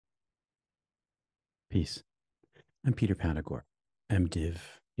Peace. I'm Peter Panagore, MDiv,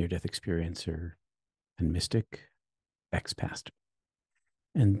 near-death experiencer, and mystic, ex-pastor.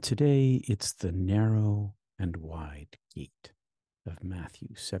 And today it's the narrow and wide gate of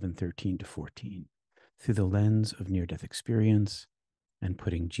Matthew 7:13 to 14 through the lens of near-death experience and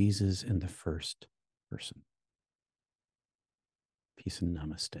putting Jesus in the first person. Peace and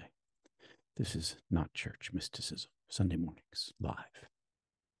namaste. This is Not Church Mysticism, Sunday mornings, live.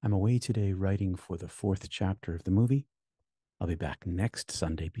 I'm away today writing for the 4th chapter of the movie. I'll be back next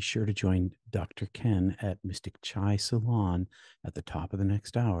Sunday. Be sure to join Dr. Ken at Mystic Chai Salon at the top of the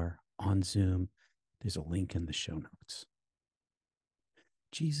next hour on Zoom. There's a link in the show notes.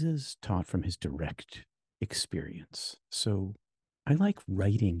 Jesus taught from his direct experience, so I like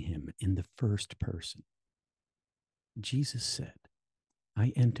writing him in the first person. Jesus said, "I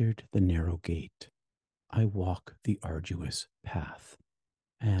entered the narrow gate. I walk the arduous path,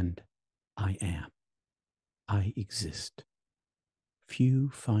 and I am. I exist. Few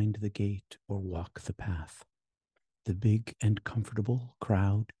find the gate or walk the path. The big and comfortable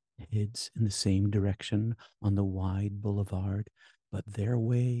crowd heads in the same direction on the wide boulevard, but their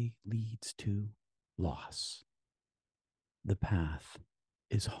way leads to loss. The path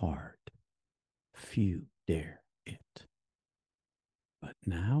is hard. Few dare it. But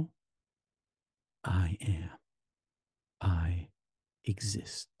now I am. I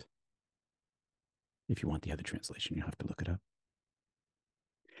exist." If you want the other translation, you have to look it up.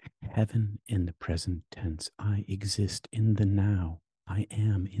 Heaven in the present tense. I exist in the now. I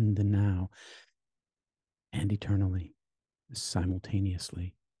am in the now. And eternally,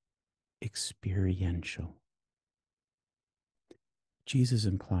 simultaneously, experiential. Jesus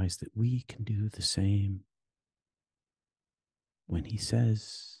implies that we can do the same when he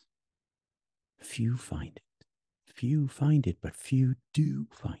says, few find it. Few find it, but few do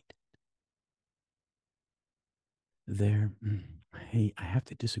find it. I have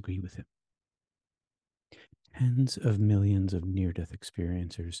to disagree with him. Tens of millions of near-death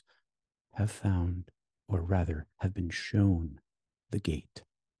experiencers have found, or rather have been shown, the gate.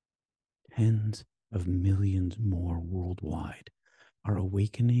 Tens of millions more worldwide are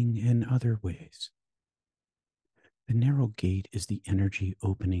awakening in other ways. The narrow gate is the energy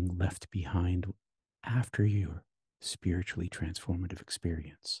opening left behind after your spiritually transformative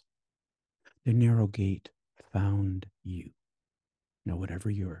experience. The narrow gate found you. Now, whatever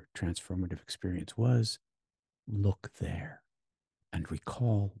your transformative experience was, look there and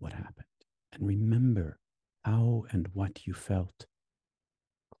recall what happened and remember how and what you felt.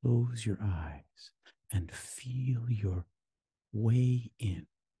 Close your eyes and feel your way in.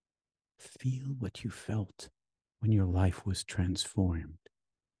 Feel what you felt when your life was transformed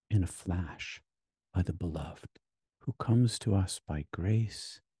in a flash by the beloved, who comes to us by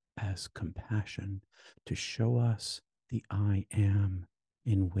grace as compassion to show us the I am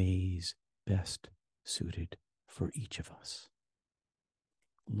in ways best suited for each of us.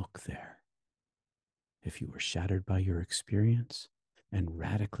 Look there. If you were shattered by your experience and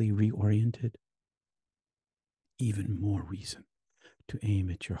radically reoriented, even more reason to aim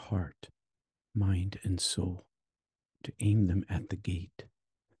at your heart, mind, and soul, to aim them at the gate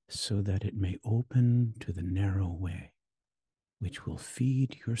so that it may open to the narrow way, which will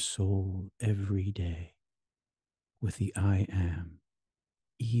feed your soul every day with the I am,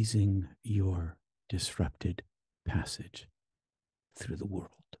 easing your disrupted passage through the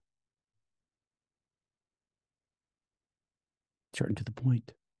world. Short and to the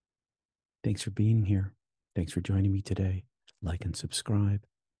point. Thanks for being here. Thanks for joining me today. Like and subscribe.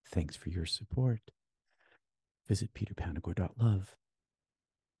 Thanks for your support. Visit peterpanagore.love.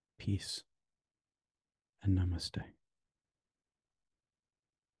 Peace and namaste.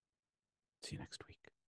 See you next week.